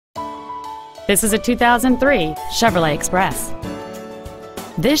This is a 2003 Chevrolet Express.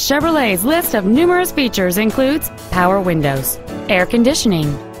 This Chevrolet's list of numerous features includes power windows, air conditioning,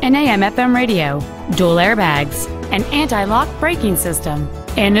 an AM/FM radio, dual airbags, an anti-lock braking system,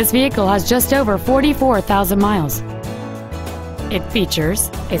 and this vehicle has just over 44,000 miles. It features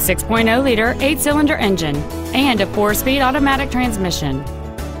a 6.0-liter 8-cylinder engine and a 4-speed automatic transmission.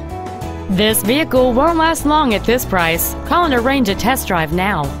 This vehicle won't last long at this price. Call and arrange a test drive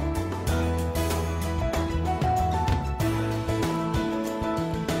now.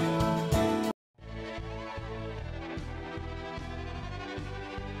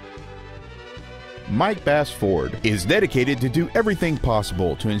 MikeBassFord is dedicated to do everything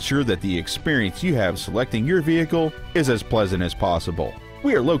possible to ensure that the experience you have selecting your vehicle is as pleasant as possible.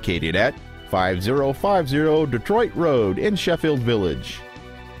 We are located at 5050 Detroit Road in Sheffield Village.